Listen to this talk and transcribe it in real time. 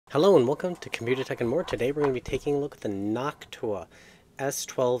Hello and welcome to Computer Tech and More. Today we're going to be taking a look at the Noctua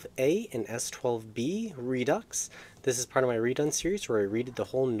S12A and S12B Redux. This is part of my Redone series where I redid the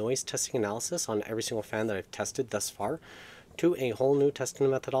whole noise testing analysis on every single fan that I've tested thus far to a whole new testing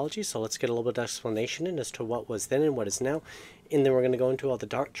methodology. So let's get a little bit of explanation in as to what was then and what is now. And then we're going to go into all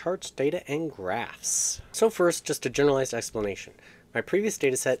the charts, data, and graphs. So first, just a generalized explanation. My previous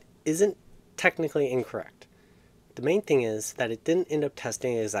data set isn't technically incorrect. The main thing is that it didn't end up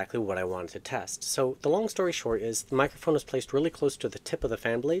testing exactly what I wanted to test. So the long story short is the microphone was placed really close to the tip of the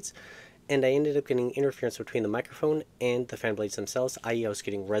fan blades, and I ended up getting interference between the microphone and the fan blades themselves, i.e. I was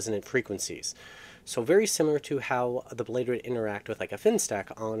getting resonant frequencies. So very similar to how the blade would interact with like a fin stack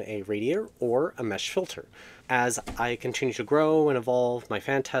on a radiator or a mesh filter. As I continue to grow and evolve my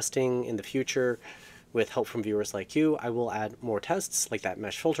fan testing in the future, with help from viewers like you, I will add more tests like that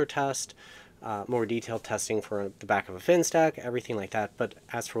mesh filter test, more detailed testing for the back of a fin stack, everything like that. But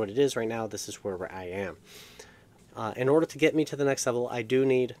as for what it is right now, this is where I am. In order to get me to the next level, I do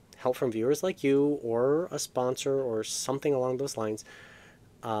need help from viewers like you or a sponsor or something along those lines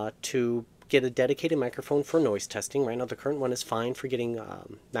to get a dedicated microphone for noise testing. Right now the current one is fine for getting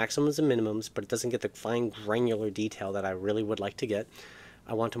maximums and minimums, but it doesn't get the fine granular detail that I really would like to get.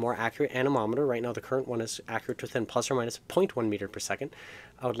 I want a more accurate anemometer. Right now the current one is accurate within plus or minus 0.1 meter per second.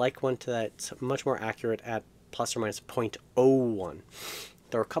 I would like one that's much more accurate at plus or minus 0.01.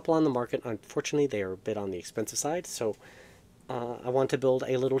 There are a couple on the market. Unfortunately, they are a bit on the expensive side, so I want to build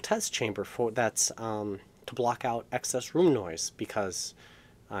a little test chamber for that's to block out excess room noise, because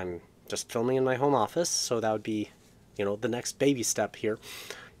I'm just filming in my home office, so that would be, you know, the next baby step here.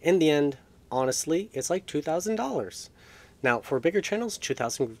 In the end, honestly, it's like $2,000. Now, for bigger channels,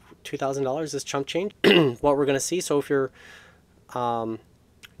 $2,000 is chump change. What we're going to see, so if you're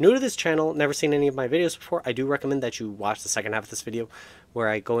new to this channel, never seen any of my videos before, I do recommend that you watch the second half of this video, where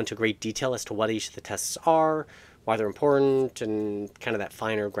I go into great detail as to what each of the tests are, why they're important, and kind of that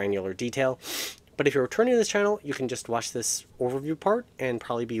finer, granular detail. But if you're returning to this channel, you can just watch this overview part and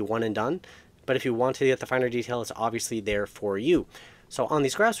probably be one and done. But if you want to get the finer detail, it's obviously there for you. So on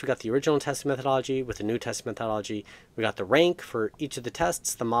these graphs, we got the original testing methodology with the new testing methodology. We got the rank for each of the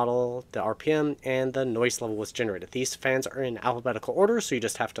tests, the model, the RPM, and the noise level was generated. These fans are in alphabetical order, so you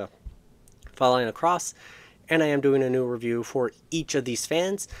just have to follow line across. And I am doing a new review for each of these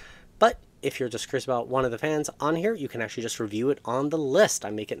fans. But if you're just curious about one of the fans on here, you can actually just review it on the list. I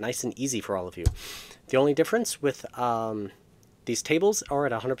make it nice and easy for all of you. The only difference with these tables are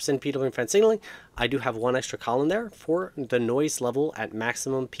at 100% PWM fan signaling. I do have one extra column there for the noise level at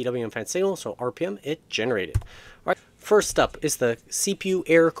maximum PWM fan signal, so RPM it generated. All right, first up is the CPU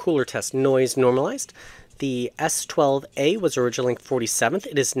air cooler test noise normalized. The S12A was originally 47th.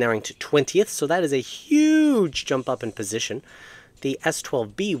 It is now ranked 20th, so that is a huge jump up in position. The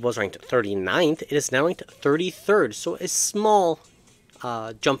S12B was ranked 39th. It is now ranked 33rd, so a small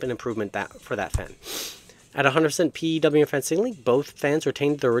jump in improvement for that fan. At 100% PWM fan signaling, both fans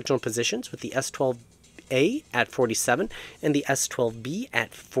retained their original positions, with the S12A at 47 and the S12B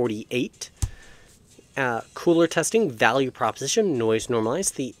at 48. Cooler testing, value proposition, noise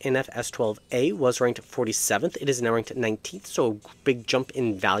normalized. The NF S12A was ranked 47th. It is now ranked 19th, so a big jump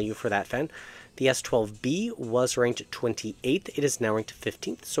in value for that fan. The S12B was ranked 28th. It is now ranked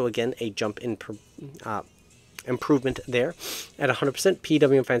 15th, so again, a jump in improvement there. At 100%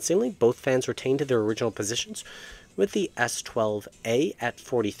 PWM fan signaling, both fans retained their original positions, with the S12A at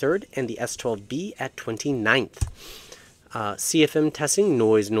 43rd and the S12B at 29th. CFM testing,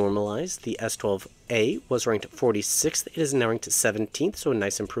 noise normalized. The S12A was ranked 46th. It is now ranked 17th, so a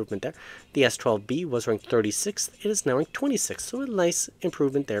nice improvement there. The S12B was ranked 36th. It is now ranked 26th, so a nice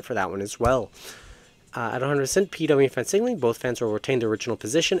improvement there for that one as well. At 100% PWM fan signaling, both fans will retain their original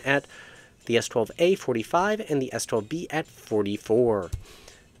position at the S12A 45 and the S12B at 44.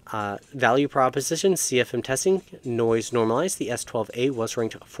 Value proposition, CFM testing, noise normalized. The S12A was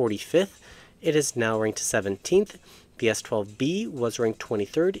ranked 45th. It is now ranked 17th. The S12B was ranked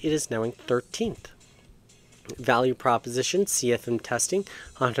 23rd. It is now ranked 13th. Value proposition, CFM testing,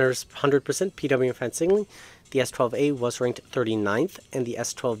 100% PWM fan signaling. The S12A was ranked 39th, and the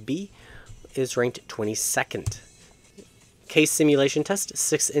S12B is ranked 22nd. Case simulation test,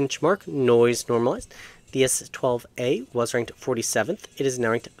 6-inch mark, noise normalized. The S12A was ranked 47th. It is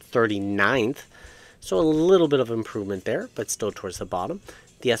now ranked 39th. So a little bit of improvement there, but still towards the bottom.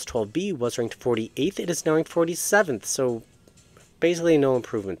 The S12B was ranked 48th. It is now ranked 47th. So basically no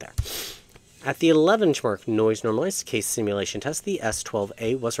improvement there. At the 11-inch mark, noise normalized, case simulation test, the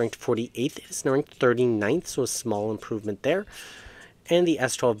S12A was ranked 48th. It is now ranked 39th. So a small improvement there. And the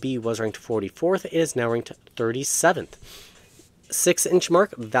S12B was ranked 44th. It is now ranked 37th. 6-inch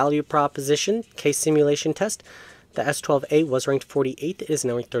mark, value proposition, case simulation test. The S12A was ranked 48th, it is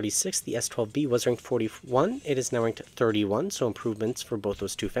now ranked 36th. The S12B was ranked 41, it is now ranked 31, so improvements for both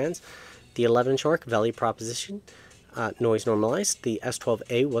those two fans. The 11-inch mark, value proposition, noise normalized. The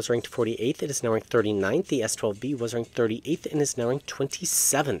S12A was ranked 48th, it is now ranked 39th. The S12B was ranked 38th and is now ranked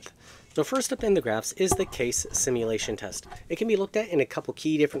 27th. So first up in the graphs is the case simulation test. It can be looked at in a couple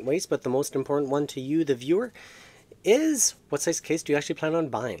key different ways, but the most important one to you, the viewer, is what size case do you actually plan on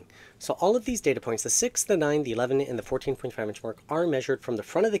buying? So all of these data points, the 6, the 9, the 11, and the 14.5-inch mark, are measured from the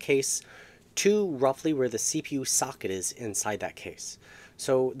front of the case to roughly where the CPU socket is inside that case.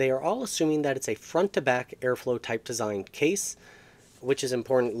 So they are all assuming that it's a front-to-back airflow type design case, which is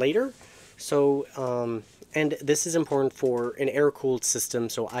important later. So, and this is important for an air-cooled system,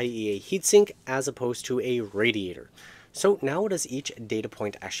 so i.e. a heatsink as opposed to a radiator. So now what does each data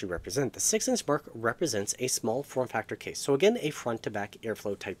point actually represent? The 6-inch mark represents a small form factor case. So again, a front-to-back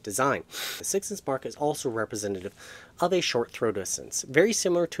airflow type design. The 6-inch mark is also representative of a short throw distance, very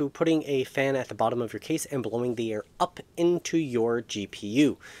similar to putting a fan at the bottom of your case and blowing the air up into your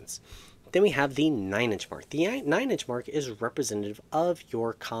GPU. Then we have the 9-inch mark. The 9-inch mark is representative of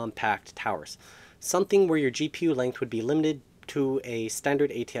your compact towers, something where your GPU length would be limited to a standard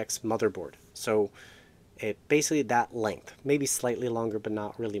ATX motherboard. So basically that length, maybe slightly longer, but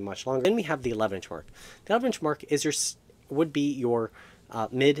not really much longer. Then we have the 11-inch mark. The 11-inch mark is would be your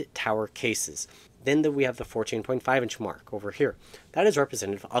mid-tower cases. Then we have the 14.5-inch mark over here. That is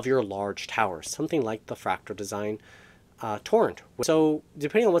representative of your large towers, something like the Fractal Design Torrent. So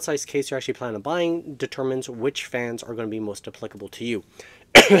depending on what size case you're actually planning on buying determines which fans are going to be most applicable to you.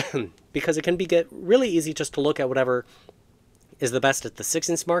 Because it can get really easy just to look at whatever is the best at the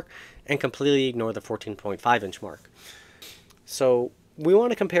 6-inch mark and completely ignore the 14.5-inch mark. So we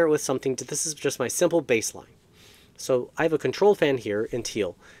want to compare it with something. This is just my simple baseline. So I have a control fan here in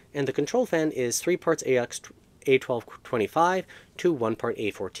teal, and the control fan is 3 parts A1225 to 1 part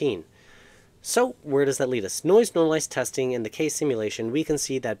A14. So where does that lead us? Noise normalized testing in the case simulation, we can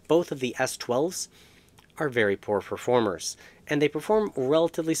see that both of the S12s are very poor performers, and they perform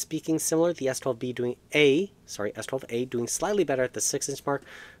relatively speaking similar. The S12A doing slightly better at the 6-inch mark,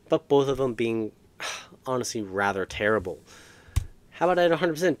 but both of them being honestly rather terrible. How about at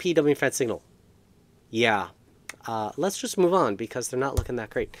 100% PWM fan signal? Yeah, let's just move on because they're not looking that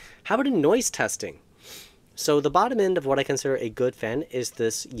great. How about in noise testing? So the bottom end of what I consider a good fan is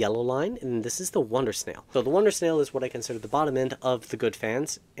this yellow line, and this is the Wonder Snail. So the Wonder Snail is what I consider the bottom end of the good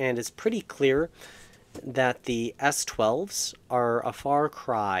fans, and it's pretty clear that the S12s are a far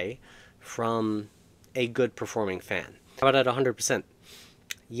cry from a good performing fan. How about at 100%?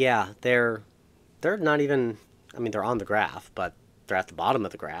 Yeah, they're not even, I mean, they're on the graph, but they're at the bottom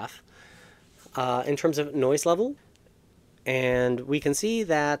of the graph. In terms of noise level, and we can see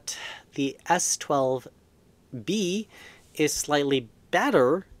that the S12B is slightly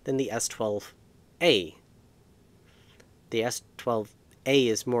better than the S12A. The S12A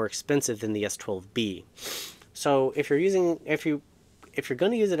is more expensive than the S12B. So if you're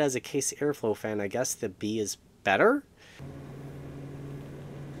going to use it as a case airflow fan, I guess the B is better.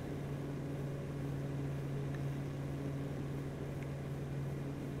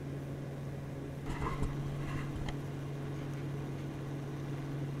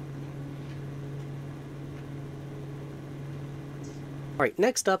 Alright,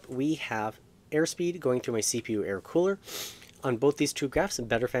 next up we have airspeed going through my CPU air cooler. On both these two graphs,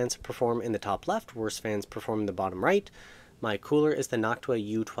 better fans perform in the top left, worse fans perform in the bottom right. My cooler is the Noctua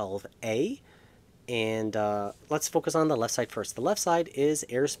U12A, and let's focus on the left side first. The left side is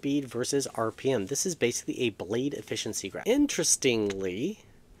airspeed versus RPM. This is basically a blade efficiency graph. Interestingly,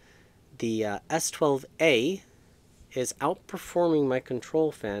 the S12A is outperforming my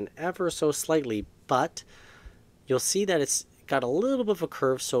control fan ever so slightly, but you'll see that it's got a little bit of a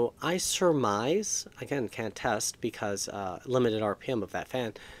curve, so I surmise, again, can't test because limited RPM of that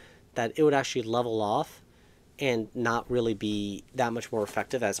fan, that it would actually level off and not really be that much more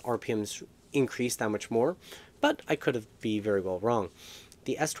effective as RPMs increase that much more, but I could be very well wrong.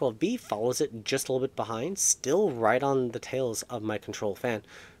 The S12B follows it just a little bit behind, still right on the tails of my control fan.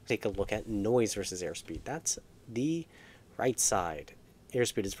 Take a look at noise versus airspeed. That's the right side.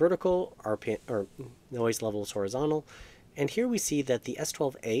 Airspeed is vertical, RPM or noise level is horizontal. And here we see that the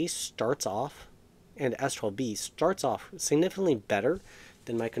S12A starts off, and S12B starts off significantly better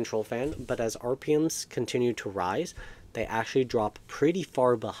than my control fan, but as RPMs continue to rise, they actually drop pretty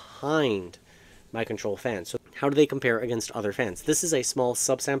far behind my control fan. So how do they compare against other fans? This is a small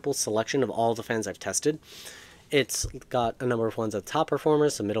subsample selection of all the fans I've tested. It's got a number of ones at top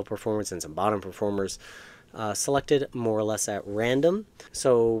performers, some middle performers, and some bottom performers. selected more or less at random.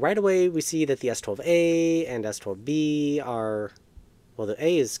 So right away we see that the S12A and S12B are, well, the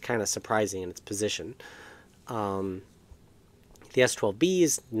A is kind of surprising in its position. The S12B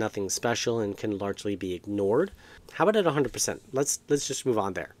is nothing special and can largely be ignored. How about at 100%? Let's just move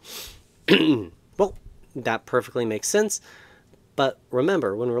on there. Well, that perfectly makes sense. But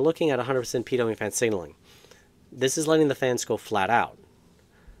remember, when we're looking at 100% PWM fan signaling, this is letting the fans go flat out.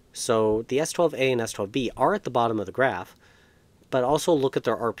 So the S12A and S12B are at the bottom of the graph, but also look at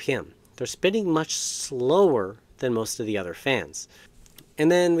their RPM. They're spinning much slower than most of the other fans. And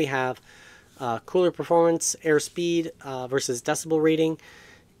then we have cooler performance, airspeed versus decibel rating,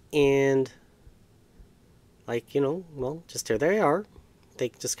 and like, you know, well, just here they are. They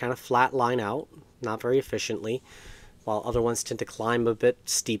just kind of flat line out, not very efficiently, while other ones tend to climb a bit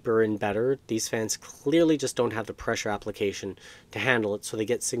steeper and better. These fans clearly just don't have the pressure application to handle it, so they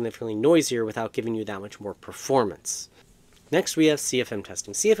get significantly noisier without giving you that much more performance. Next, we have CFM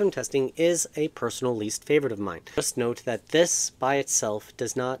testing. CFM testing is a personal least favorite of mine. Just note that this by itself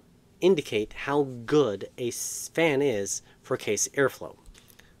does not indicate how good a fan is for case airflow.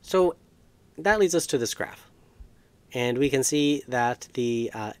 So that leads us to this graph. And we can see that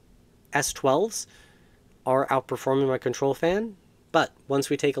the S12s are outperforming my control fan, but once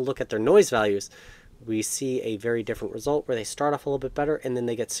we take a look at their noise values, we see a very different result where they start off a little bit better and then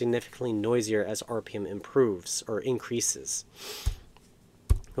they get significantly noisier as RPM improves or increases.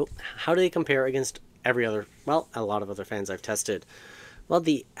 Oh, how do they compare against every other, well, a lot of other fans I've tested? Well,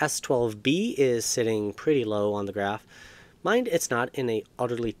 the S12B is sitting pretty low on the graph. Mind, it's not in a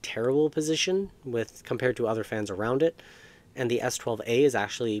utterly terrible position with compared to other fans around it. And the S12A is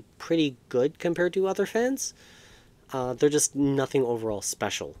actually pretty good compared to other fans. They're just nothing overall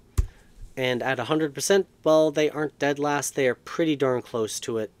special. And at 100%, well, they aren't dead last. They are pretty darn close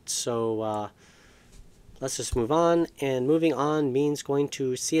to it. So let's just move on. And moving on means going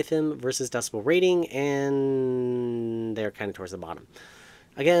to CFM versus decibel rating. And they're kind of towards the bottom.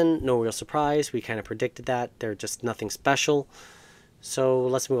 Again, no real surprise. We kind of predicted that. They're just nothing special. So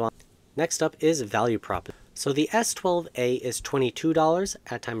let's move on. Next up is value prop. So the S12A is $22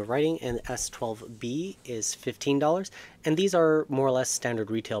 at time of writing, and the S12B is $15. And these are more or less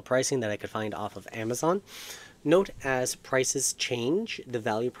standard retail pricing that I could find off of Amazon. Note, as prices change, the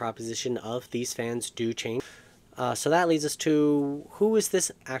value proposition of these fans do change. So that leads us to, who is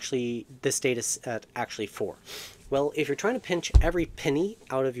this data set actually for? Well, if you're trying to pinch every penny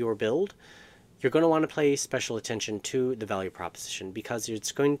out of your build, you're going to want to pay special attention to the value proposition because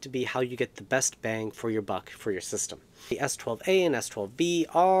it's going to be how you get the best bang for your buck for your system. The S12A and S12B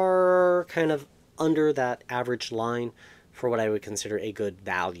are kind of under that average line for what I would consider a good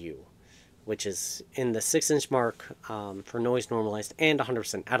value, which is in the 6-inch mark for noise normalized and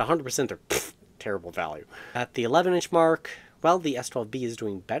 100%. At 100%, they're terrible value. At the 11-inch mark, well, the S12B is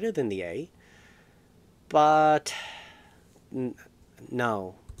doing better than the A, but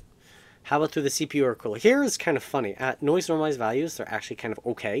no. How about through the CPU or cooler? Here is kind of funny. At noise normalized values, they're actually kind of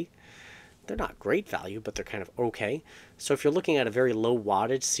okay. They're not great value, but they're kind of okay. So if you're looking at a very low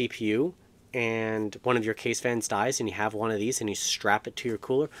wattage CPU and one of your case fans dies and you have one of these and you strap it to your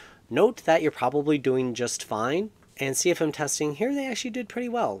cooler, note that you're probably doing just fine. And CFM testing, here they actually did pretty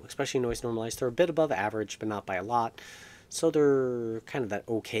well, especially noise normalized. They're a bit above average, but not by a lot. So they're kind of that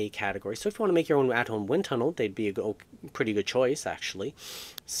okay category. So if you want to make your own at-home wind tunnel, they'd be a pretty good choice, actually.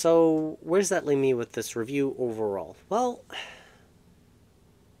 So where does that leave me with this review overall? Well,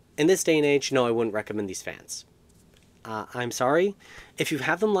 in this day and age, no, I wouldn't recommend these fans. I'm sorry. If you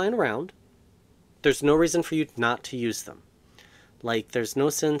have them lying around, there's no reason for you not to use them. Like, there's no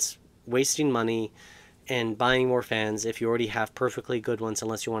sense wasting money and buying more fans if you already have perfectly good ones,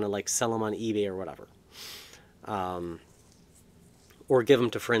 unless you want to, like, sell them on eBay or whatever. Or give them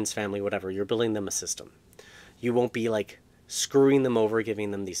to friends, family, whatever. You're building them a system. You won't be like screwing them over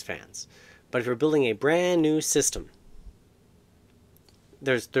giving them these fans. But if you're building a brand new system,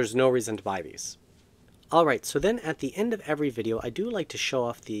 there's no reason to buy these. Alright, so then at the end of every video, I do like to show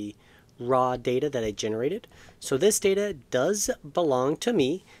off the raw data that I generated. So this data does belong to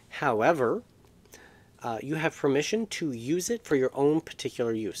me. However, you have permission to use it for your own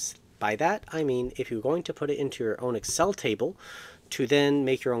particular use. By that, I mean if you're going to put it into your own Excel table to then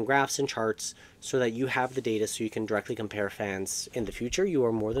make your own graphs and charts so that you have the data so you can directly compare fans in the future, you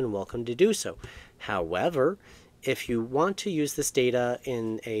are more than welcome to do so. However, if you want to use this data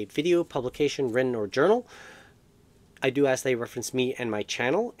in a video, publication, written, or journal, I do ask that you reference me and my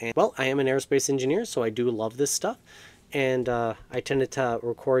channel. And well, I am an aerospace engineer, so I do love this stuff. And I tended to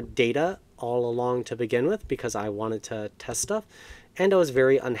record data all along to begin with because I wanted to test stuff. and I was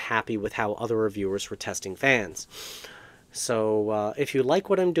very unhappy with how other reviewers were testing fans. So if you like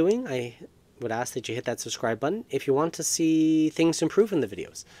what I'm doing, I would ask that you hit that subscribe button if you want to see things improve in the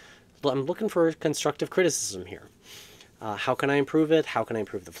videos. I'm looking for constructive criticism here. How can I improve it? How can I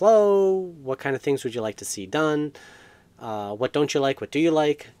improve the flow? What kind of things would you like to see done? What don't you like? What do you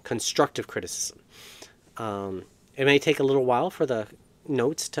like? Constructive criticism. It may take a little while for the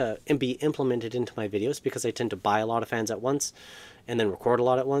notes to be implemented into my videos because I tend to buy a lot of fans at once and then record a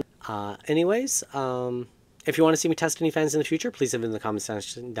lot at once. Anyways, if you want to see me test any fans in the future, please leave it in the comment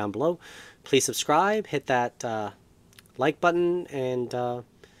section down below. Please subscribe, hit that like button, and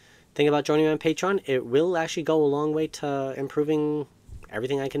think about joining me on Patreon. It will actually go a long way to improving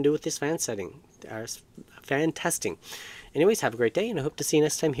everything I can do with this fan testing. Anyways, have a great day, and I hope to see you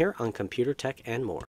next time here on Computer Tech and More.